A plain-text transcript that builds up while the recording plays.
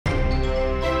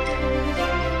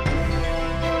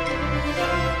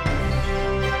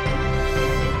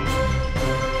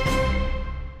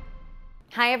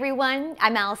Hi everyone,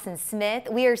 I'm Allison Smith.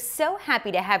 We are so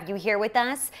happy to have you here with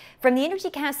us from the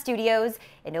Energycast studios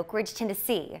in Oak Ridge,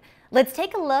 Tennessee. Let's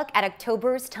take a look at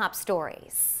October's top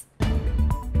stories.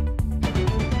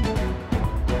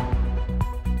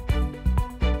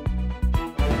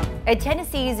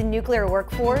 Tennessee's nuclear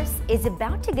workforce is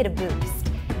about to get a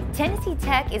boost. Tennessee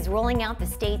Tech is rolling out the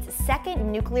state's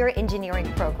second nuclear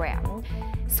engineering program.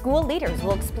 School leaders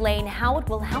will explain how it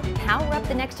will help power up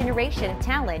the next generation of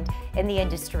talent in the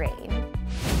industry.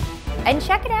 And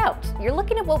check it out, you're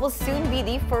looking at what will soon be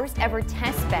the first ever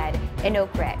test bed in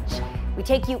Oak Ridge. We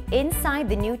take you inside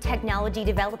the new technology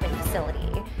development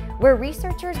facility, where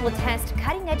researchers will test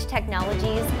cutting-edge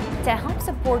technologies to help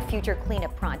support future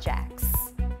cleanup projects.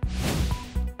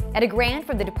 And a grant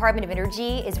from the Department of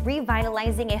Energy is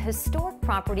revitalizing a historic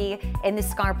property in the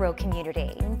Scarboro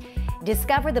community.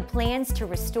 Discover the plans to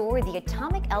restore the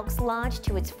Atomic Elks Lodge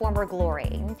to its former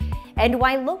glory, and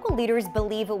why local leaders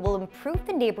believe it will improve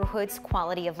the neighborhood's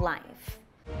quality of life.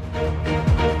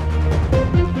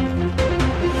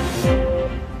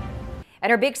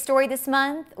 And our big story this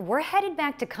month, we're headed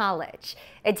back to college.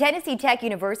 Tennessee Tech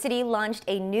University launched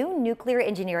a new nuclear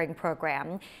engineering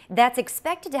program that's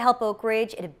expected to help Oak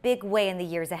Ridge in a big way in the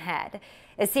years ahead.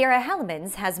 Sarah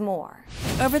Hellemans has more.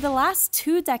 Over the last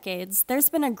 2 decades,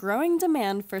 there's been a growing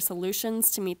demand for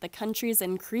solutions to meet the country's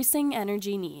increasing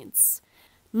energy needs.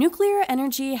 Nuclear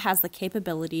energy has the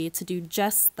capability to do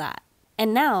just that.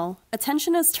 And now,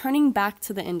 attention is turning back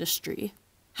to the industry.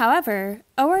 However,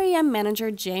 OREM manager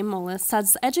Jay Mullis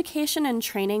says education and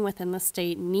training within the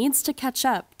state needs to catch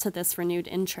up to this renewed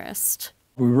interest.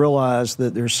 We realize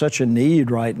that there's such a need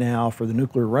right now for the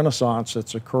nuclear renaissance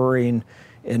that's occurring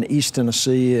in East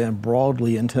Tennessee and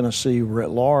broadly in Tennessee writ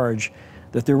large,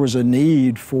 that there was a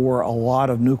need for a lot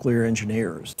of nuclear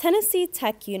engineers. Tennessee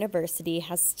Tech University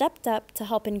has stepped up to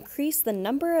help increase the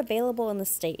number available in the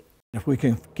state. If we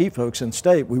can keep folks in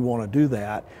state, we want to do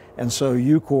that. And so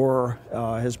UCOR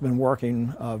has been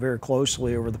working very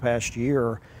closely over the past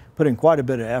year, putting quite a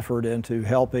bit of effort into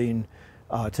helping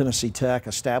Tennessee Tech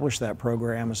establish that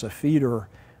program as a feeder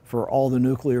for all the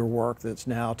nuclear work that's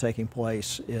now taking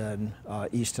place in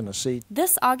East Tennessee.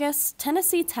 This August,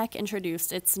 Tennessee Tech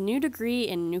introduced its new degree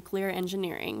in nuclear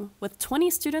engineering, with 20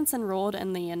 students enrolled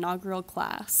in the inaugural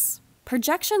class.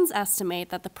 Projections estimate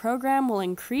that the program will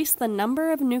increase the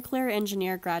number of nuclear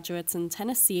engineer graduates in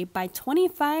Tennessee by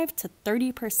 25 to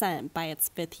 30% by its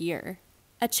 5th year.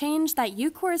 A change that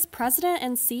UCOR's president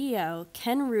and CEO,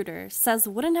 Ken Reuter, says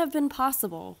wouldn't have been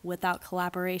possible without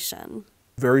collaboration.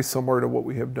 Very similar to what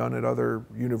we have done at other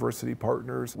university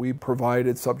partners. We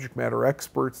provided subject matter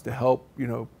experts to help,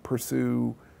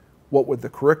 pursue what would the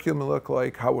curriculum look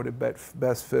like, how would it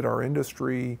best fit our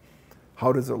industry,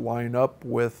 how does it line up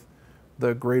with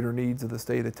the greater needs of the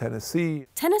state of Tennessee.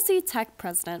 Tennessee Tech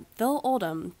President Phil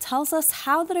Oldham tells us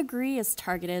how the degree is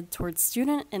targeted towards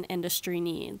student and industry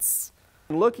needs.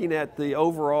 Looking at the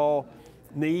overall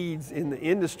needs in the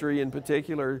industry in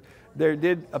particular, there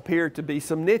did appear to be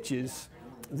some niches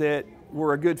that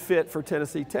were a good fit for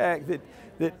Tennessee Tech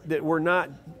that were not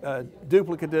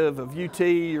duplicative of UT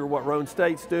or what Roane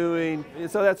State's doing. And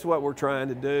so that's what we're trying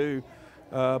to do,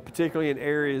 particularly in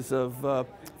areas of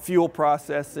fuel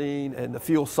processing and the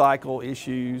fuel cycle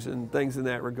issues and things in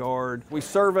that regard. We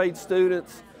surveyed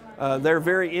students. They're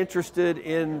very interested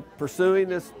in pursuing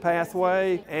this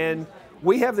pathway, and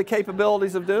we have the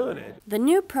capabilities of doing it. The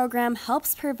new program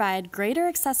helps provide greater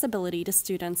accessibility to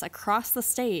students across the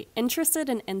state interested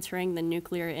in entering the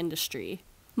nuclear industry.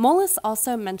 Mullis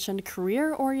also mentioned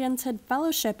career-oriented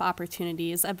fellowship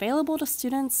opportunities available to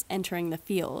students entering the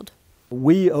field.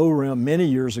 We, OREM, many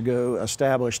years ago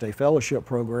established a fellowship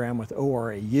program with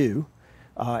ORAU,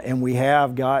 and we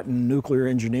have gotten nuclear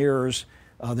engineers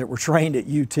that were trained at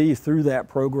UT through that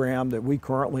program that we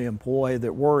currently employ,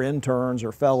 that were interns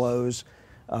or fellows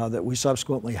that we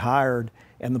subsequently hired.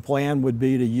 And the plan would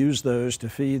be to use those to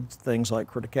feed things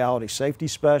like criticality safety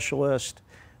specialists,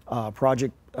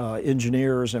 project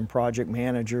engineers and project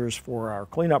managers for our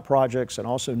cleanup projects, and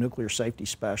also nuclear safety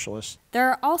specialists. There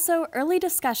are also early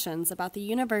discussions about the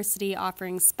university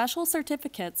offering special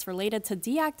certificates related to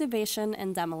deactivation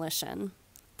and demolition.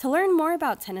 To learn more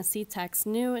about Tennessee Tech's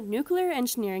new nuclear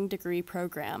engineering degree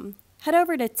program, head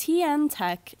over to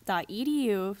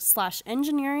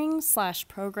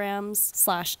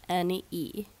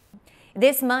tntech.edu/engineering/programs/NE.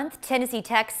 This month, Tennessee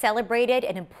Tech celebrated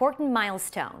an important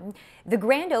milestone, the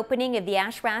grand opening of the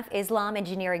Ashraf Islam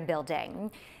Engineering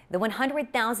Building. The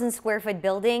 100,000 square foot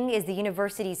building is the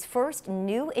university's first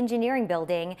new engineering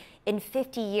building in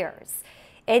 50 years.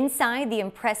 Inside the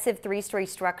impressive 3-story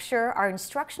structure are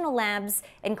instructional labs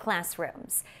and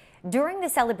classrooms. During the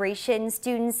celebration,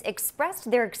 students expressed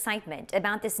their excitement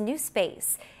about this new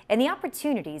space and the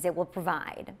opportunities it will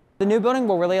provide. The new building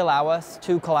will really allow us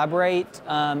to collaborate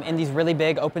in these really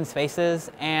big open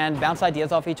spaces and bounce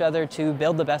ideas off each other to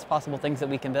build the best possible things that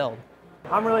we can build.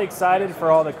 I'm really excited for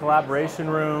all the collaboration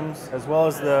rooms as well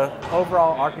as the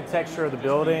overall architecture of the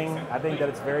building. I think that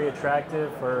it's very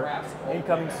attractive for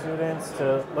incoming students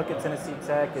to look at Tennessee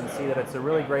Tech and see that it's a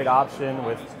really great option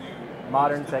with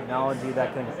modern technology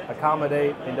that can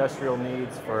accommodate industrial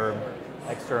needs for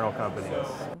external companies.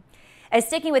 As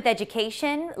sticking with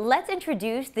education, let's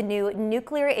introduce the new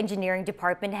Nuclear Engineering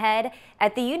Department head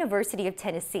at the University of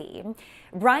Tennessee.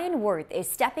 Brian Worth is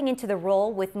stepping into the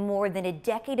role with more than a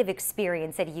decade of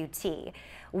experience at UT.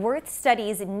 Worth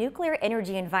studies nuclear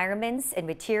energy environments and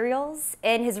materials,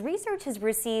 and his research has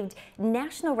received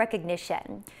national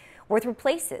recognition. Worth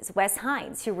replaces Wes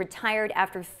Hines, who retired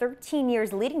after 13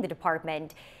 years leading the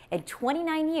department and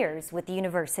 29 years with the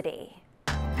university.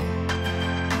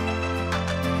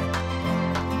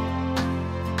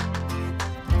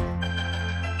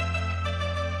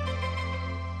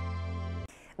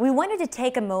 We wanted to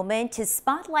take a moment to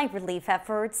spotlight relief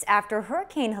efforts after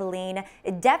Hurricane Helene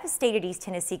devastated East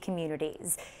Tennessee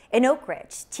communities. In Oak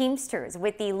Ridge, Teamsters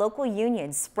with the local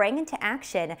union sprang into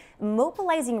action,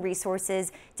 mobilizing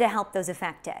resources to help those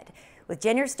affected. With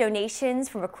generous donations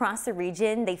from across the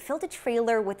region, they filled a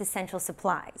trailer with essential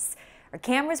supplies. Our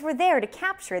cameras were there to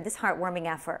capture this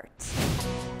heartwarming effort.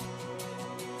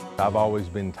 I've always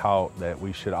been taught that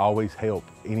we should always help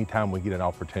anytime we get an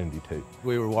opportunity to.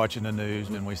 We were watching the news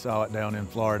and we saw it down in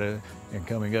Florida and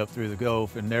coming up through the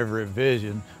Gulf and never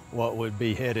envisioned what would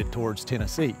be headed towards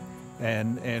Tennessee.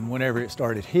 And whenever it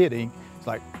started hitting, it's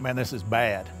like, man, this is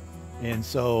bad. And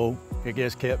so it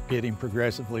just kept getting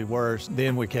progressively worse.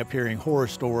 Then we kept hearing horror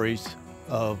stories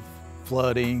of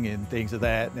flooding and things of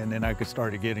that, and then I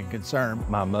started getting concerned.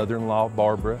 My mother-in-law,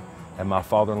 Barbara, and my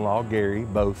father-in-law, Gary,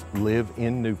 both live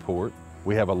in Newport.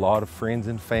 We have a lot of friends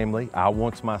and family. I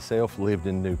once myself lived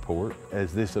in Newport.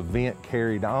 As this event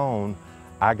carried on,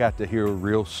 I got to hear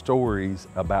real stories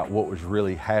about what was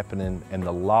really happening and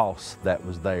the loss that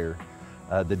was there,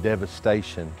 the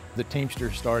devastation. The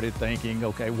Teamsters started thinking,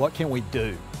 okay, what can we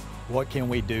do? What can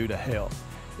we do to help?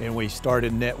 And we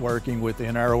started networking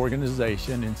within our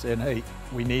organization and said, hey,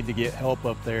 we need to get help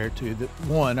up there to,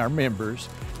 our members,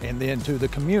 and then to the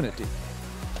community.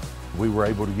 We were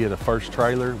able to get a first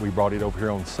trailer. We brought it over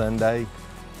here on Sunday.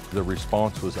 The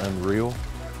response was unreal.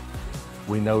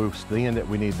 We noticed then that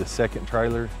we need the second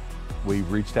trailer. We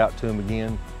reached out to them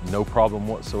again, no problem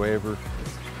whatsoever.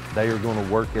 They are going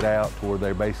to work it out to where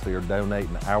they basically are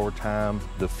donating our time,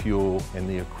 the fuel, and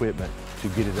the equipment to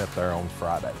get it up there on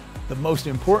Friday. The most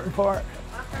important part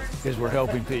is we're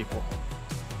helping people.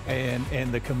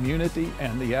 And the community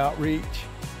and the outreach,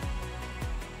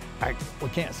 we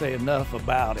can't say enough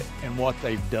about it and what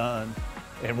they've done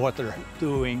and what they're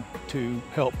doing to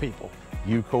help people.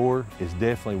 UCOR is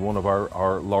definitely one of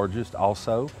our largest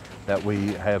also that we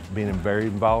have been very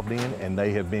involved in, and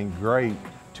they have been great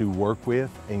to work with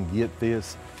and get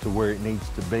this to where it needs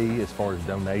to be as far as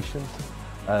donations.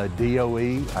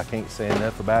 DOE, I can't say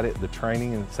enough about it. The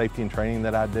training and safety and training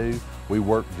that I do, we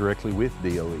work directly with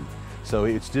DOE. So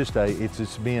it's just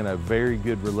been a very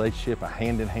good relationship, a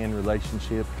hand-in-hand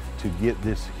relationship to get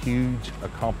this huge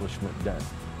accomplishment done.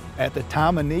 At the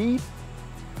time of need,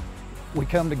 we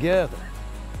come together.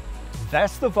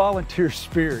 That's the volunteer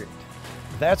spirit.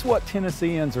 That's what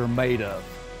Tennesseans are made of.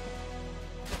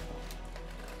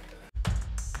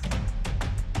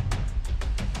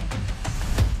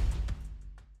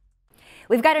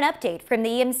 We've got an update from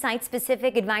the EM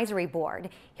Site-Specific Advisory Board.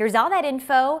 Here's all that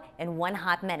info in one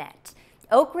hot minute.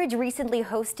 Oak Ridge recently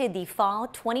hosted the Fall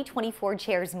 2024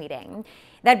 Chairs Meeting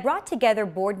that brought together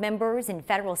board members and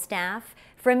federal staff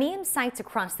from EM sites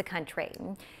across the country.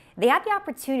 They had the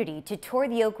opportunity to tour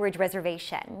the Oak Ridge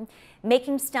Reservation,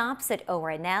 making stops at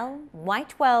ORNL,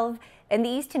 Y-12, and the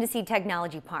East Tennessee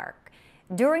Technology Park.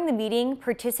 During the meeting,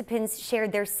 participants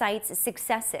shared their site's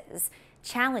successes,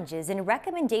 challenges, and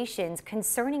recommendations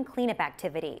concerning cleanup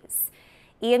activities.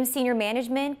 EM senior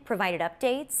management provided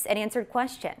updates and answered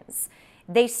questions.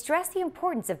 They stressed the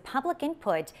importance of public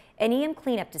input in EM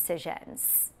cleanup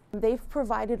decisions. They've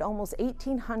provided almost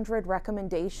 1,800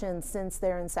 recommendations since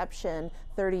their inception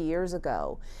 30 years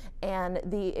ago, and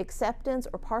the acceptance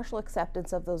or partial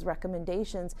acceptance of those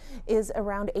recommendations is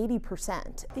around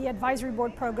 80%. The advisory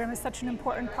board program is such an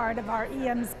important part of our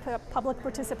EM's public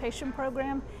participation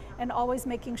program, and always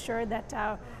making sure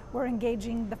that we're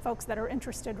engaging the folks that are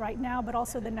interested right now, but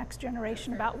also the next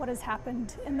generation about what has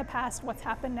happened in the past, what's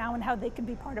happened now, and how they can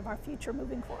be part of our future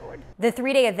moving forward. The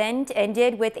three-day event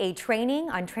ended with a training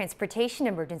on transportation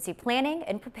emergency planning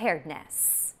and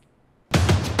preparedness.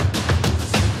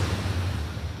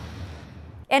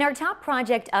 In our top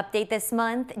project update this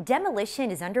month, demolition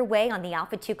is underway on the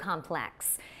Alpha 2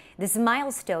 complex. This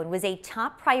milestone was a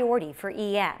top priority for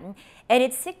EM, and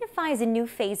it signifies a new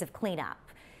phase of cleanup.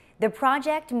 The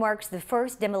project marks the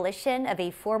first demolition of a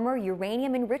former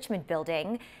uranium enrichment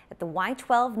building at the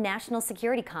Y-12 National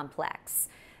Security Complex.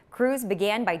 Crews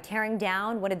began by tearing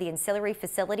down one of the ancillary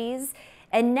facilities,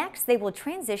 and next they will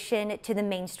transition to the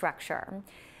main structure.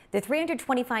 The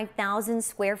 325,000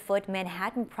 square foot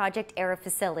Manhattan Project era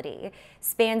facility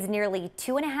spans nearly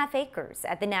 2.5 acres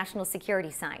at the National Security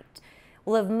Site.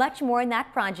 We'll have much more in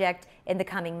that project in the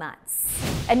coming months.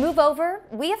 And move over,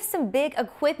 we have some big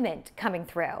equipment coming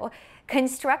through.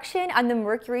 Construction on the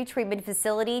mercury treatment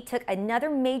facility took another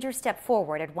major step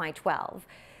forward at Y-12.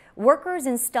 Workers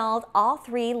installed all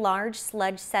 3 large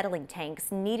sludge settling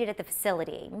tanks needed at the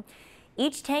facility.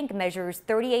 Each tank measures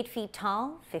 38 feet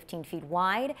tall, 15 feet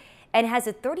wide, and has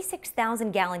a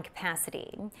 36,000 gallon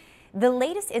capacity. The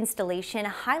latest installation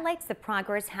highlights the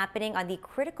progress happening on the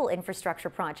critical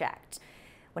infrastructure project.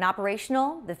 When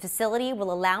operational, the facility will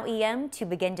allow EM to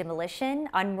begin demolition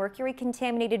on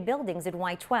mercury-contaminated buildings at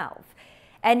Y-12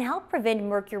 and help prevent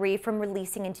mercury from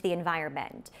releasing into the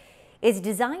environment. It's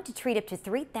designed to treat up to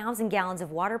 3,000 gallons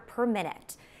of water per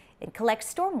minute. It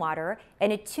collects stormwater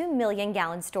in a 2 million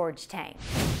gallon storage tank.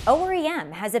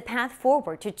 OREM has a path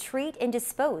forward to treat and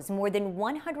dispose more than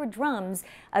 100 drums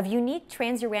of unique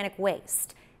transuranic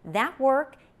waste. That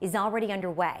work is already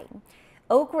underway.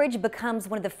 Oak Ridge becomes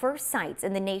one of the first sites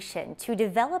in the nation to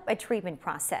develop a treatment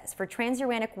process for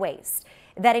transuranic waste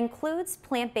that includes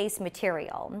plant-based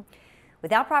material.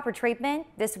 Without proper treatment,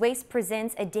 this waste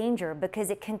presents a danger because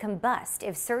it can combust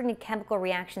if certain chemical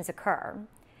reactions occur.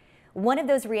 One of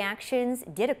those reactions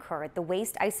did occur at the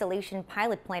Waste Isolation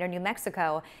Pilot Plant in New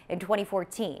Mexico in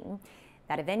 2014.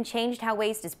 That event changed how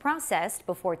waste is processed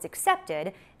before it's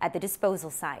accepted at the disposal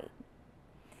site.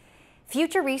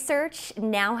 Future research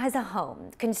now has a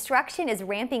home. Construction is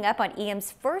ramping up on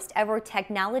EM's first ever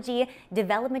technology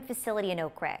development facility in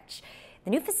Oak Ridge. The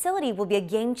new facility will be a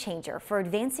game changer for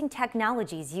advancing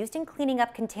technologies used in cleaning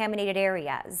up contaminated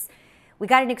areas. We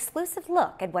got an exclusive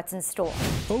look at what's in store.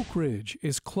 Oak Ridge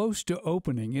is close to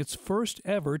opening its first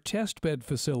ever testbed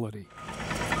facility.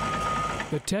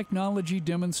 The Technology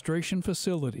Demonstration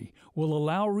Facility will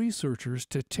allow researchers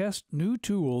to test new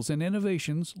tools and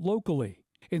innovations locally,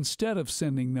 instead of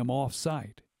sending them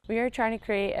off-site. We are trying to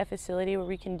create a facility where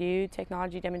we can do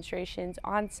technology demonstrations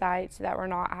on-site so that we're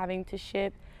not having to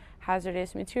ship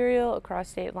hazardous material across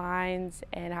state lines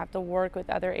and have to work with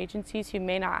other agencies who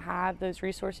may not have those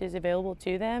resources available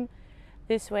to them.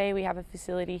 This way we have a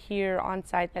facility here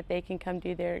on-site that they can come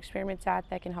do their experiments at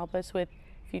that can help us with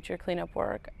future cleanup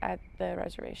work at the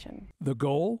reservation. The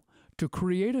goal? To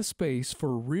create a space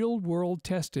for real-world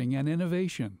testing and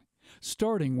innovation,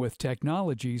 starting with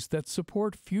technologies that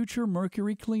support future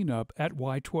mercury cleanup at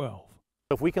Y-12.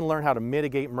 If we can learn how to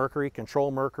mitigate mercury,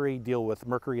 control mercury, deal with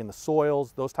mercury in the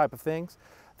soils, those type of things,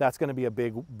 that's going to be a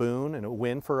big boon and a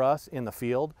win for us in the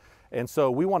field. And so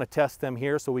we want to test them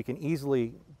here so we can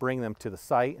easily bring them to the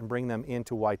site and bring them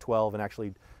into Y-12 and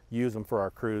actually use them for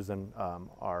our crews and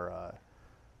our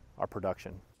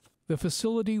production. The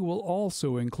facility will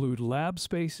also include lab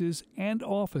spaces and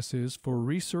offices for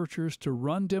researchers to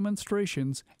run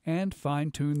demonstrations and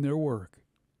fine-tune their work.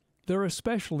 They're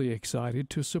especially excited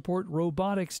to support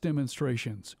robotics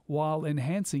demonstrations while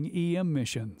enhancing EM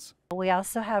missions. We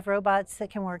also have robots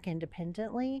that can work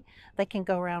independently. They can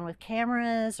go around with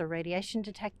cameras or radiation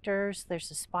detectors. There's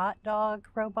a spot dog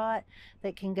robot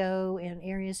that can go in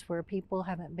areas where people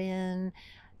haven't been,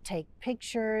 take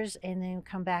pictures, and then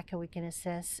come back and we can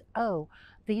assess, oh,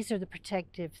 these are the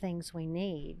protective things we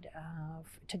need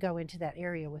to go into that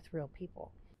area with real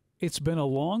people. It's been a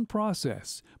long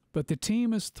process, but the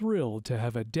team is thrilled to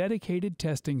have a dedicated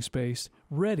testing space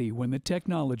ready when the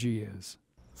technology is.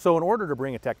 So in order to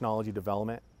bring a technology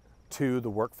development to the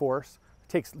workforce, it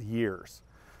takes years.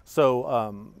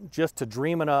 So just to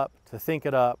dream it up, to think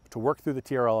it up, to work through the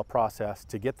TRL process,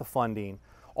 to get the funding,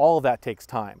 all of that takes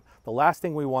time. The last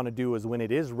thing we want to do is when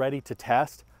it is ready to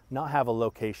test, not have a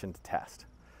location to test.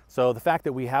 So the fact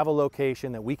that we have a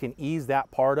location, that we can ease that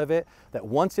part of it, that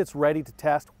once it's ready to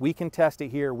test, we can test it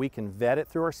here, we can vet it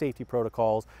through our safety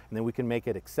protocols, and then we can make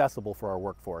it accessible for our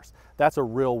workforce. That's a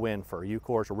real win for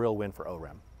UCORS, a real win for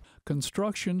OREM.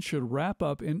 construction should wrap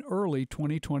up in early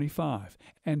 2025,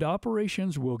 and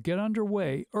operations will get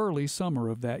underway early summer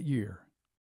of that year.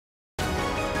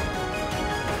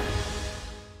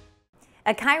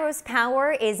 Kairos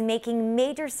Power is making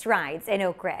major strides in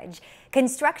Oak Ridge.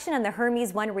 Construction on the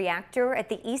Hermes 1 reactor at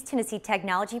the East Tennessee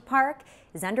Technology Park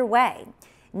is underway.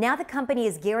 Now the company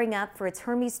is gearing up for its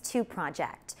Hermes 2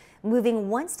 project, moving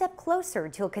one step closer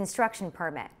to a construction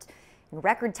permit. In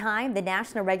record time, the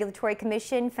National Regulatory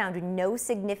Commission found no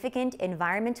significant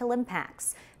environmental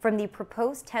impacts from the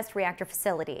proposed test reactor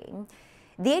facility.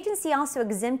 The agency also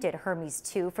exempted Hermes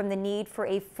 2 from the need for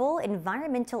a full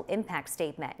environmental impact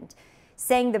statement,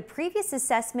 saying the previous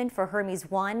assessment for Hermes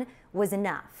 1 was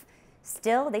enough.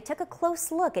 Still, they took a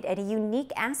close look at any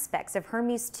unique aspects of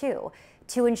Hermes 2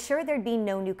 to ensure there'd be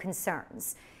no new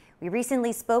concerns. We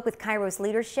recently spoke with Kairos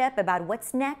leadership about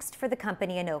what's next for the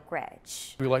company in Oak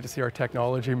Ridge. We like to see our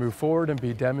technology move forward and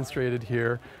be demonstrated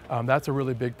here. That's a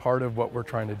really big part of what we're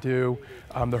trying to do.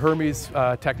 The Hermes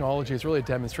technology is really a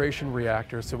demonstration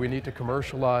reactor, so we need to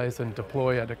commercialize and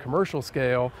deploy at a commercial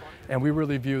scale, and we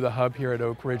really view the hub here at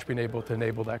Oak Ridge being able to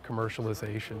enable that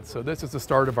commercialization. So this is the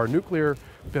start of our nuclear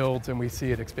builds, and we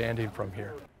see it expanding from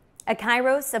here.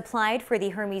 Kairos applied for the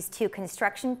Hermes 2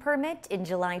 construction permit in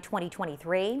July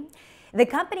 2023. The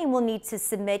company will need to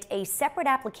submit a separate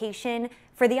application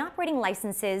for the operating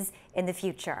licenses in the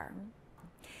future.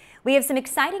 We have some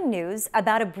exciting news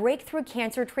about a breakthrough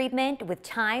cancer treatment with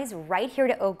ties right here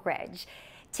to Oak Ridge.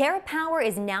 TerraPower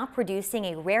is now producing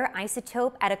a rare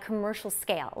isotope at a commercial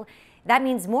scale. That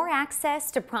means more access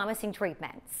to promising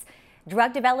treatments.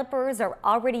 Drug developers are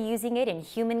already using it in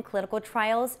human clinical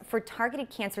trials for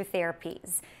targeted cancer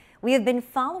therapies. We have been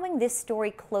following this story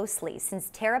closely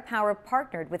since TerraPower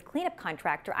partnered with cleanup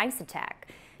contractor Isotech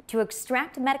to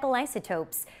extract medical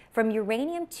isotopes from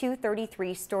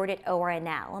uranium-233 stored at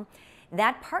ORNL.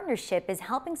 That partnership is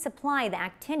helping supply the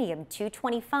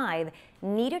actinium-225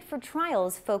 needed for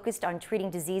trials focused on treating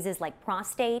diseases like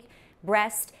prostate,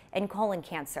 breast, and colon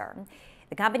cancer.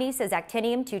 The company says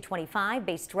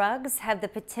actinium-225-based drugs have the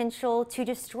potential to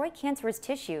destroy cancerous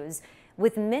tissues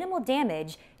with minimal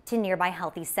damage to nearby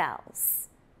healthy cells.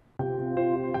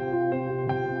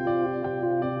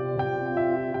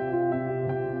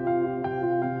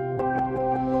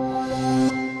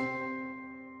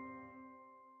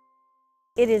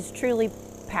 It is truly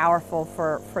powerful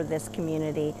for this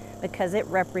community because it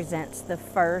represents the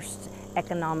first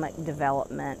economic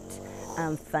development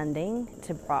funding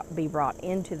to be brought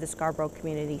into the Scarboro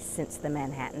community since the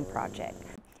Manhattan Project.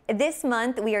 This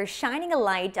month, we are shining a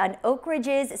light on Oak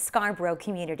Ridge's Scarboro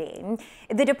community.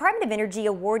 The Department of Energy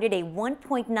awarded a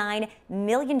 $1.9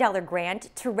 million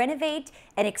grant to renovate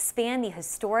and expand the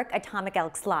historic Atomic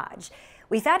Elks Lodge.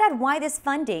 We found out why this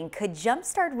funding could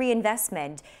jumpstart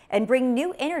reinvestment and bring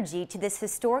new energy to this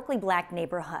historically black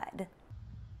neighborhood.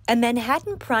 A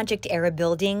Manhattan Project-era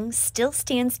building still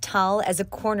stands tall as a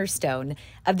cornerstone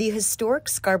of the historic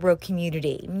Scarboro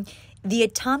community, the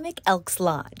Atomic Elks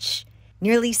Lodge.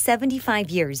 Nearly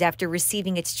 75 years after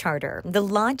receiving its charter, the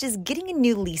lodge is getting a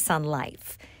new lease on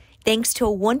life, thanks to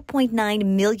a $1.9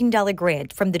 million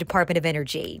grant from the Department of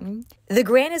Energy. The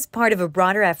grant is part of a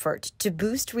broader effort to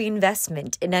boost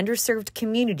reinvestment in underserved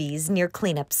communities near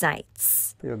cleanup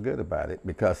sites. I feel good about it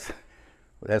because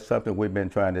that's something we've been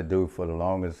trying to do for the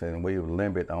longest, and we're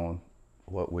limited on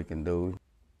what we can do.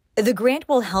 The grant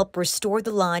will help restore the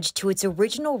lodge to its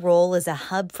original role as a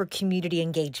hub for community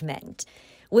engagement,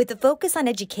 with a focus on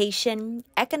education,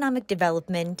 economic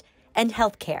development, and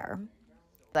healthcare.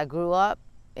 I grew up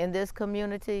in this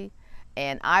community,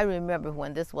 and I remember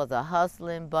when this was a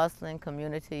hustling, bustling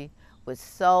community with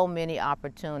so many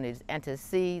opportunities, and to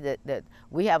see that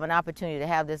we have an opportunity to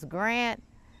have this grant,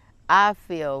 I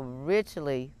feel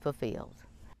richly fulfilled.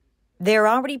 There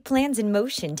are already plans in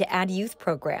motion to add youth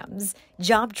programs,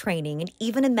 job training, and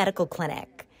even a medical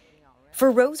clinic. For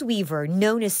Rose Weaver,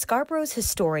 known as Scarborough's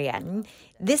historian,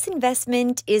 this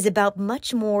investment is about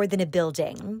much more than a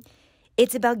building.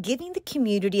 It's about giving the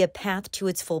community a path to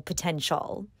its full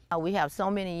potential. We have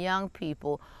so many young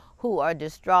people who are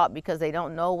distraught because they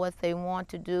don't know what they want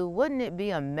to do. Wouldn't it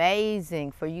be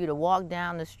amazing for you to walk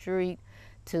down the street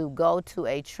to go to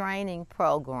a training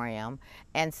program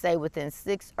and say within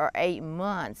 6 or 8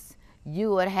 months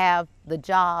you would have the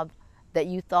job that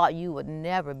you thought you would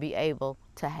never be able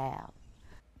to have?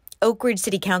 Oak Ridge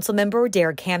City Council member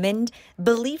Derek Hammond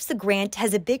believes the grant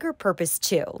has a bigger purpose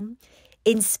too,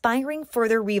 inspiring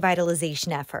further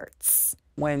revitalization efforts.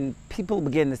 When people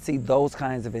begin to see those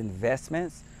kinds of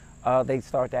investments, they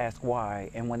start to ask why.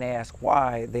 And when they ask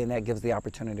why, then that gives the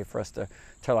opportunity for us to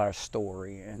tell our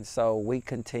story. And so we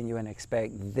continue and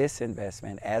expect this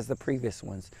investment, as the previous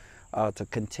ones, to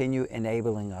continue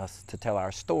enabling us to tell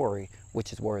our story,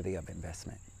 which is worthy of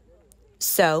investment.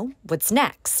 So, what's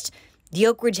next? The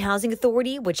Oak Ridge Housing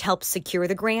Authority, which helped secure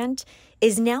the grant,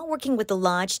 is now working with the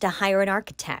lodge to hire an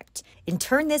architect and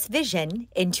turn this vision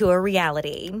into a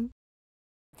reality.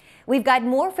 We've got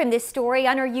more from this story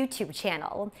on our YouTube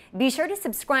channel. Be sure to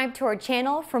subscribe to our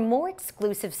channel for more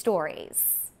exclusive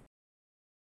stories.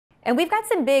 And we've got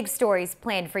some big stories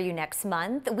planned for you next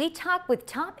month. We talk with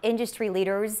top industry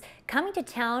leaders coming to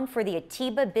town for the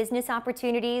Atiba Business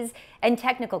Opportunities and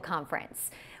Technical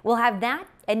Conference. We'll have that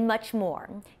and much more.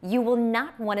 You will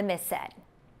not want to miss it.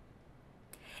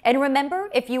 And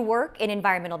remember, if you work in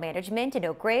environmental management in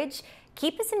Oak Ridge,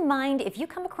 keep this in mind if you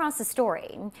come across a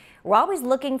story. We're always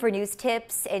looking for news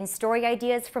tips and story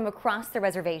ideas from across the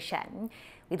reservation.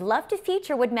 We'd love to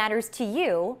feature what matters to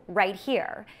you right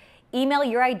here. Email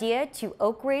your idea to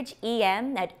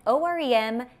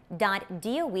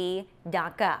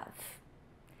oakridgeem@orem.doe.gov.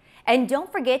 And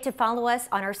don't forget to follow us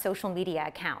on our social media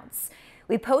accounts.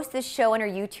 We post this show on our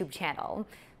YouTube channel.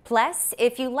 Plus,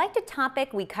 if you liked a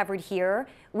topic we covered here,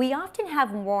 we often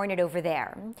have more on it over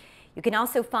there. You can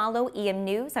also follow EM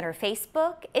News on our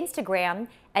Facebook, Instagram,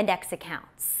 and X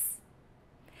accounts.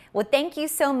 Well, thank you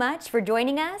so much for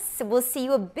joining us. We'll see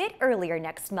you a bit earlier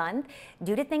next month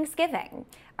due to Thanksgiving.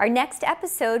 Our next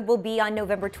episode will be on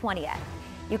November 20th.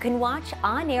 You can watch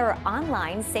on air or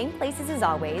online, same places as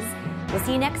always. We'll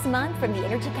see you next month from the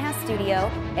Energycast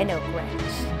studio in Oak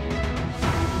Ridge.